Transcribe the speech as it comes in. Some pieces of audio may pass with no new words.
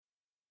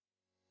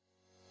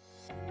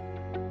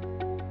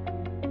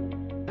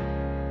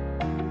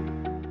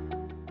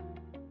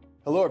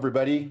Hello,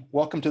 everybody.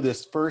 Welcome to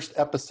this first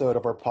episode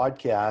of our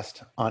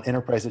podcast on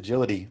enterprise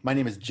agility. My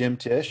name is Jim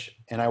Tisch,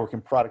 and I work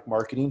in product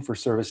marketing for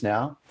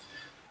ServiceNow.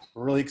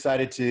 We're really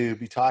excited to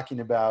be talking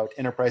about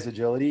enterprise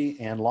agility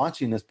and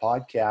launching this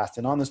podcast.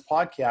 And on this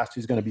podcast,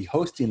 who's going to be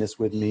hosting this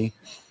with me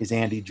is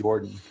Andy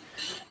Jordan.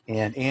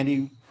 And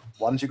Andy,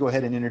 why don't you go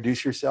ahead and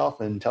introduce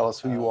yourself and tell us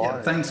who you are?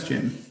 Yeah, thanks,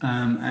 Jim.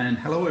 And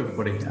hello,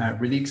 everybody.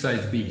 Really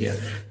excited to be here.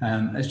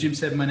 As Jim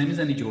said, my name is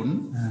Andy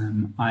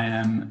Jordan. I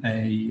am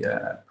a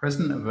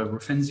president of a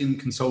Refenzian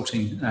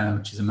Consulting,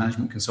 which is a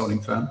management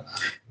consulting firm.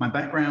 My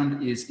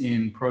background is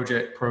in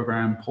project,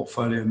 program,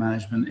 portfolio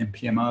management, and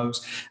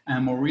PMOs,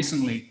 and more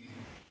recently,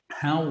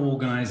 how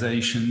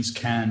organizations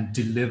can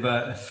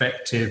deliver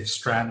effective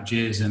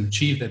strategies and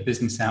achieve their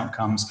business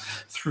outcomes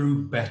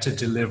through better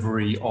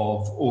delivery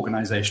of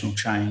organizational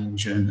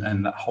change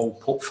and that whole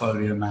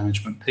portfolio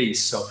management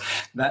piece. So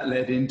that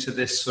led into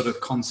this sort of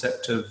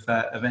concept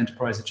of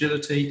enterprise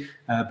agility.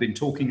 I've been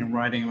talking and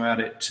writing about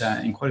it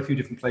in quite a few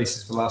different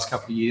places for the last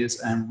couple of years,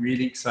 and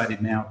really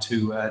excited now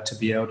to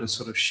be able to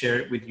sort of share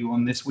it with you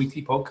on this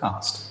weekly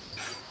podcast.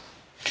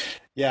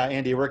 Yeah,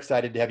 Andy, we're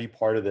excited to have you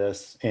part of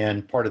this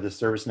and part of the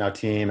ServiceNow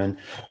team. And,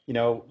 you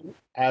know,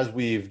 as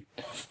we've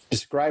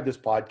described this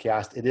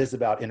podcast, it is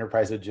about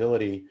enterprise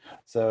agility.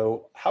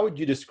 So how would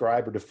you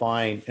describe or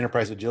define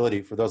enterprise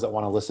agility for those that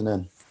want to listen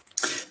in?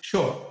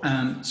 Sure.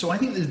 So I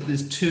think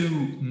there's two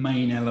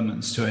main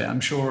elements to it. I'm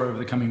sure over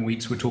the coming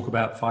weeks we'll talk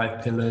about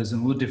 5 pillars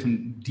and all the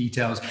different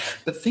details,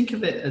 but think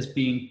of it as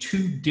being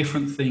two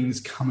different things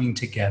coming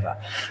together.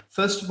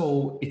 First of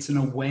all, it's an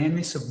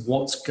awareness of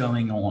what's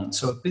going on.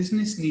 So a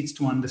business needs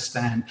to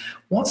understand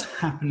what's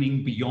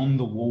happening beyond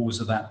the walls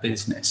of that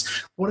business.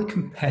 What are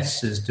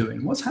competitors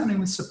doing? What's happening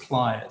with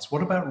suppliers?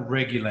 What about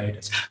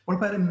regulators? What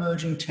about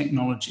emerging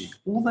technology?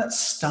 All that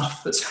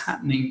stuff that's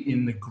happening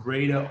in the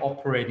greater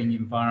operating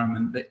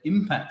environment that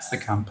impacts the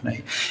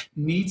company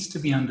needs to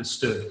be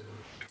understood,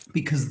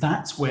 because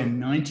that's where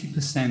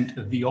 90%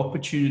 of the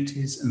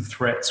opportunities and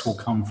threats will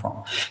come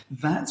from.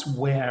 That's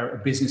where a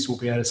business will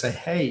be able to say,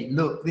 hey,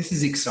 look, this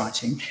is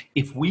exciting.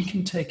 If we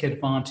can take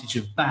advantage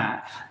of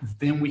that,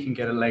 then we can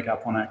get a leg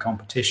up on our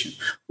competition.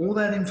 All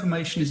that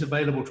information is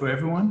available to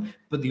everyone,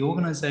 but the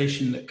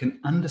organization that can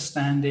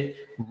understand it,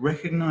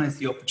 recognize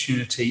the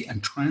opportunity,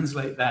 and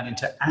translate that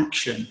into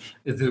action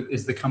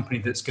is the company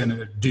that's going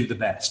to do the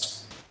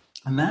best.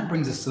 And that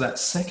brings us to that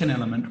second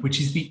element,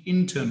 which is the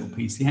internal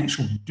piece, the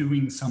actual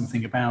doing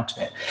something about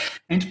it.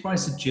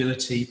 Enterprise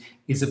agility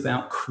is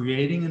about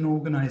creating an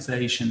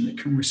organization that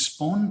can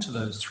respond to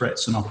those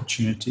threats and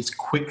opportunities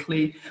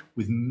quickly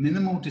with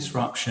minimal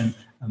disruption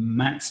and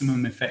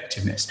maximum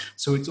effectiveness.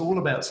 So it's all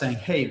about saying,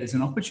 hey, there's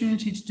an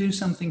opportunity to do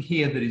something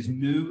here that is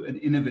new and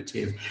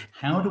innovative.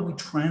 How do we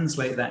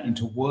translate that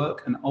into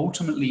work and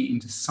ultimately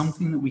into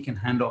something that we can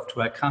hand off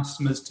to our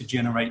customers to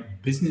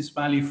generate business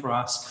value for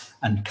us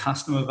and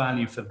customer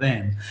value for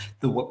them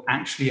that will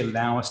actually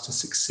allow us to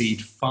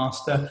succeed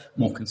faster,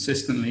 more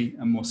consistently,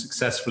 and more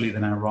successfully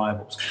than our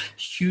rivals?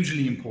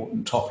 Hugely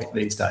important topic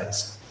these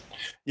days.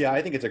 Yeah,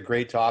 I think it's a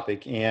great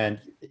topic. And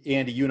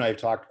Andy, you and I have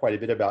talked quite a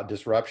bit about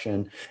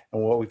disruption.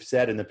 And what we've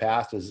said in the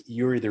past is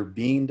you're either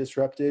being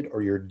disrupted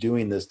or you're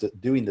doing this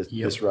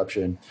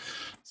disruption.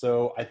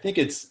 So I think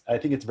it's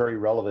very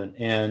relevant.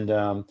 And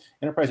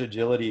enterprise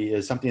agility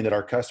is something that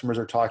our customers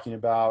are talking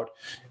about.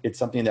 It's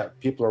something that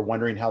people are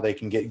wondering how they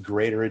can get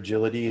greater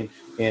agility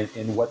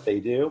in what they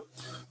do.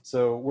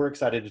 So we're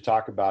excited to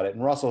talk about it.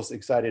 And we're also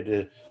excited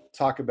to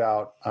talk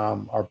about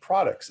our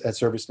products at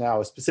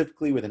ServiceNow,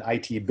 specifically within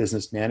IT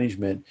business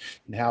management,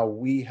 and how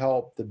we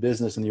help the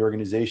business and the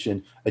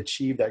organization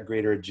achieve that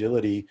greater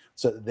agility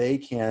so that they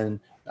can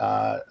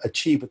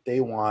achieve what they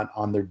want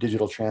on their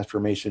digital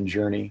transformation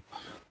journey.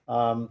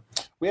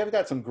 We have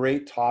got some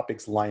great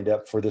topics lined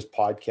up for this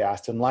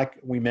podcast. And like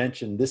we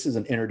mentioned, this is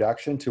an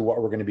introduction to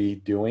what we're going to be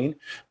doing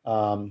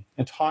and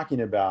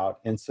talking about.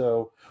 And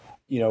so,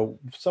 you know,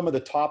 some of the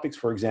topics,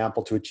 for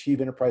example, to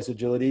achieve enterprise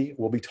agility,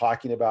 we'll be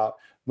talking about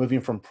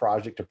moving from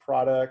project to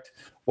product.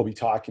 We'll be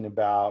talking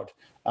about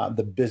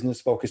the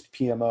business-focused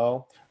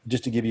PMO,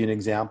 just to give you an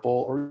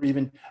example, or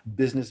even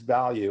business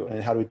value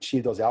and how to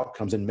achieve those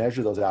outcomes and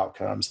measure those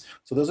outcomes.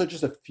 So those are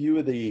just a few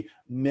of the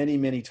many,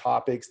 many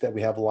topics that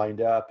we have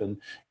lined up. And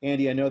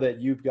Andy, I know that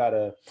you've got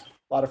a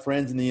lot of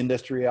friends in the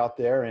industry out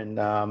there,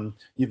 and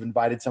you've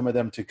invited some of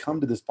them to come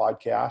to this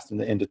podcast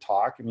and to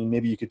talk. I mean,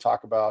 maybe you could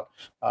talk about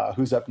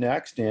who's up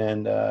next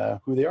and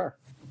who they are.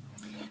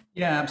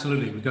 Yeah,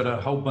 absolutely. We've got a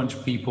whole bunch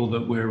of people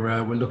that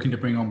we're looking to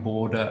bring on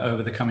board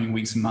over the coming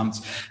weeks and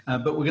months.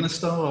 But we're going to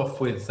start off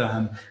with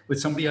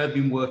somebody I've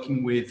been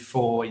working with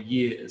for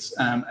years,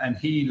 and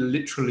he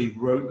literally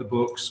wrote the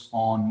books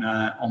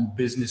on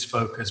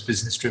business-focused,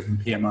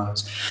 business-driven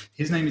PMOs.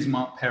 His name is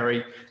Mark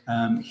Perry.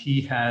 He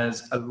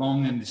has a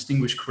long and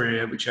distinguished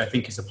career, which I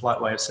think is a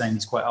polite way of saying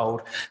he's quite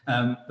old.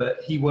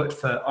 But he worked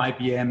for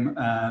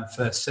IBM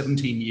for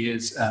 17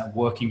 years,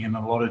 working in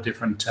a lot of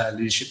different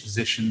leadership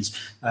positions,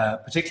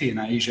 particularly in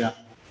Asia.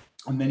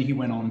 And then he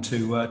went on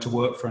to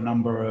work for a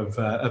number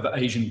of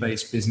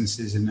Asian-based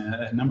businesses in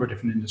a number of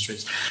different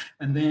industries.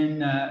 And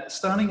then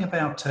starting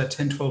about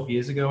 10, 12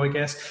 years ago, I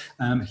guess,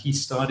 he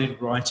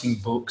started writing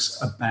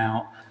books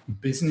about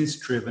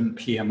business-driven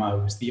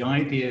PMOs, the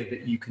idea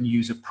that you can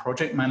use a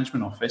project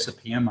management office, a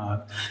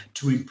PMO,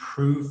 to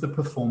improve the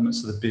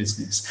performance of the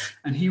business.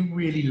 And he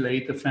really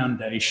laid the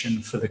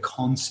foundation for the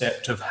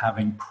concept of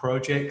having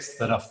projects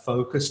that are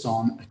focused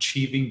on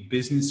achieving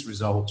business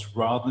results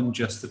rather than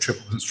just the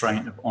triple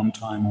constraint of on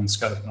time, on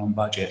scope, and on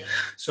budget.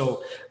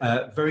 So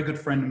a very good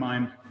friend of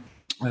mine,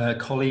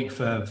 colleague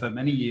for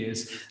many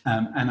years,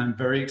 and I'm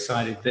very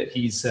excited that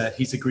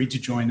he's agreed to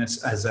join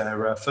us as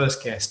our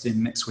first guest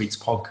in next week's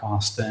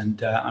podcast.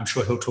 And I'm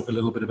sure he'll talk a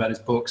little bit about his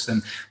books,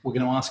 and we're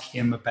going to ask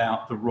him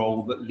about the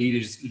role that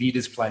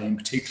leaders play, in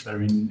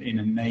particular in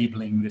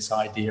enabling this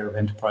idea of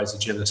enterprise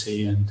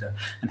agility and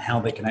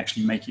how they can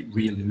actually make it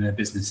real in their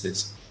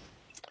businesses.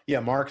 Yeah,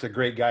 Mark's a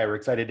great guy. We're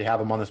excited to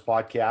have him on this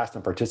podcast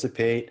and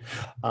participate,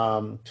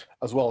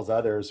 as well as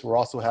others. We're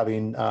also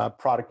having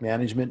product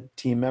management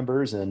team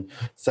members and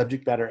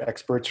subject matter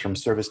experts from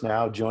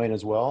ServiceNow join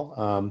as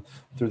well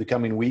through the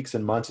coming weeks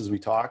and months as we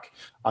talk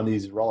on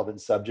these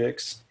relevant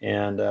subjects.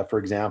 And for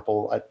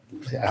example,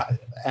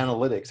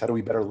 analytics. How do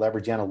we better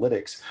leverage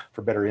analytics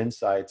for better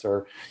insights,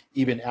 or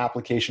even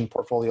application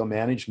portfolio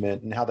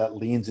management and how that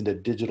leans into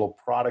digital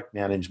product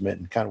management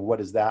and kind of what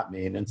does that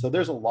mean? And so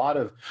there's a lot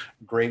of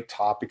great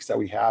topics that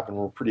we have, and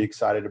we're pretty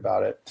excited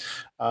about it.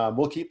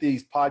 We'll keep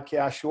these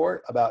podcasts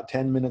short, about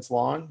 10 minutes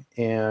long,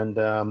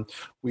 and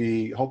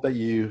we hope that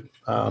you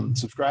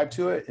subscribe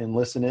to it and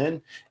listen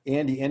in.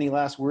 Andy, any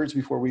last words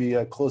before we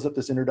close up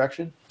this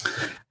introduction?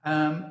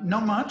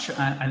 Not much.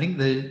 I think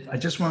that I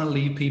just want to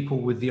leave people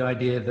with the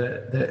idea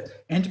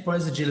that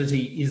enterprise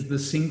agility is the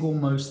single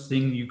most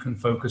thing you can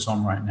focus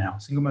on right now,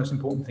 single most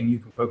important thing you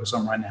can focus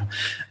on right now.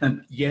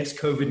 And yes,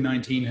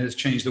 COVID-19 has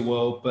changed the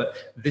world, but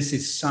this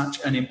is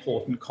such an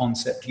important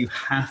concept. You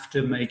have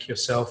to make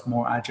yourself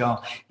more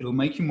agile. It'll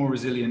make you more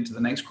resilient to the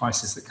next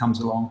crisis that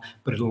comes along,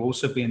 but it'll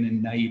also be an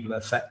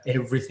enabler for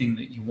everything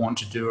that you want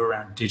to do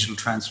around digital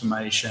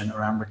transformation,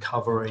 around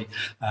recovery.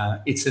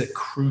 It's a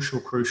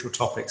crucial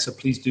topic. So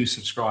please do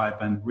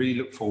subscribe, and really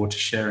look forward to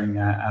sharing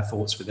our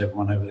thoughts with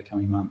everyone over the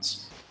coming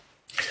months.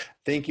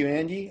 Thank you,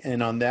 Andy.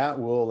 And on that,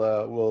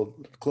 we'll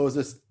close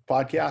this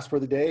podcast for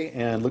the day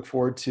and look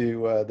forward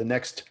to the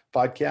next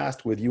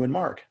podcast with you and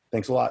Mark.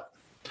 Thanks a lot.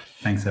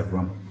 Thanks,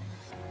 everyone.